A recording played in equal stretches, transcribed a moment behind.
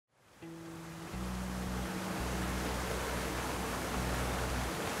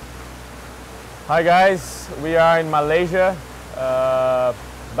Hi guys, we are in Malaysia,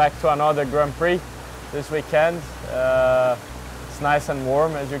 back to another Grand Prix this weekend. It's nice and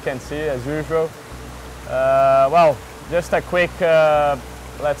warm, as you can see, as usual. Well, just a quick,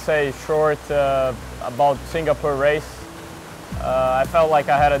 let's say, short about Singapore race. I felt like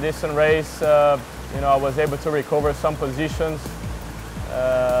I had a decent race. I was able to recover some positions,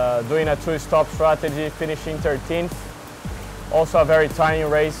 doing a two-stop strategy, finishing 13th. Also a very tiring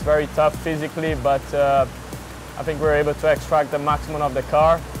race, very tough physically, but I think we were able to extract the maximum of the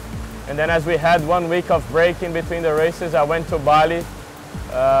car. And then as we had 1 week of break in between the races, I went to Bali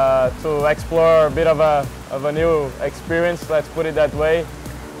to explore a bit of a new experience, let's put it that way.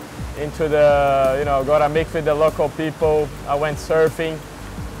 Into the, got a mix with the local people. I went surfing.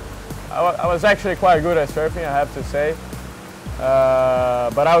 I was actually quite good at surfing, I have to say.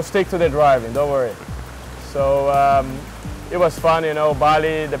 But I'll stick to the driving, don't worry. So it was fun,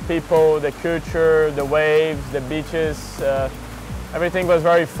 Bali, the people, the culture, the waves, the beaches. Everything was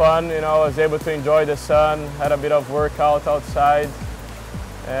very fun, I was able to enjoy the sun, had a bit of workout outside.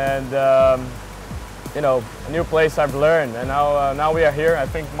 And, a new place I've learned. And now we are here. I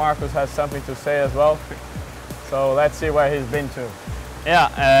think Marcus has something to say as well. So let's see where he's been to. Yeah,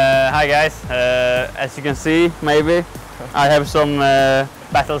 hi guys. As you can see, maybe, I have some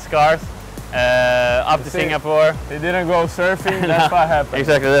battle scars. After Singapore. He didn't go surfing, that's what happened.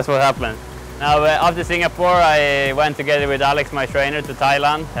 Exactly, that's what happened. Now, after Singapore, I went together with Alex, my trainer, to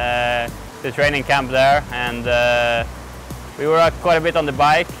Thailand, the training camp there, and we were quite a bit on the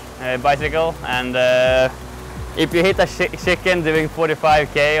bicycle, and if you hit a chicken doing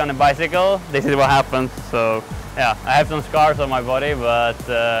 45k on a bicycle, this is what happens. So, yeah, I have some scars on my body, but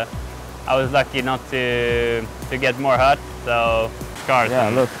I was lucky not to get more hurt. So. Scars, yeah,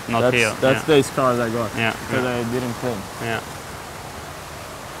 look, not heal. That's the scars I got. Yeah, because I didn't clean.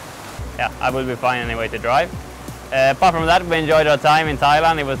 Yeah, I will be fine anyway to drive. Apart from that, we enjoyed our time in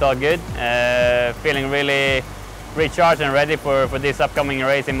Thailand. It was all good. Feeling really recharged and ready for this upcoming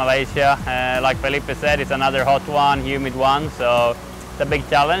race in Malaysia. Like Felipe said, it's another hot one, humid one, so it's a big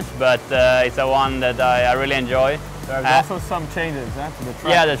challenge, but it's a one that I really enjoy. There's also some changes to the track.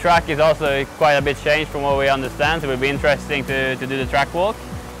 Yeah, the track is also quite a bit changed from what we understand, so it will be interesting to do the track walk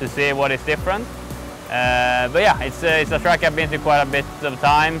to see what is different. But yeah, it's a track I've been to quite a bit of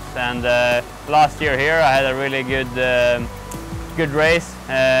times, and last year here I had a really good race,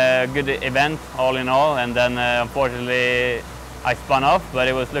 good event all in all, and then unfortunately I spun off, but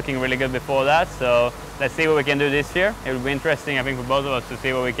it was looking really good before that, so let's see what we can do this year. It will be interesting, I think, for both of us to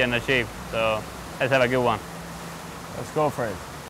see what we can achieve, so let's have a good one. Let's go for it.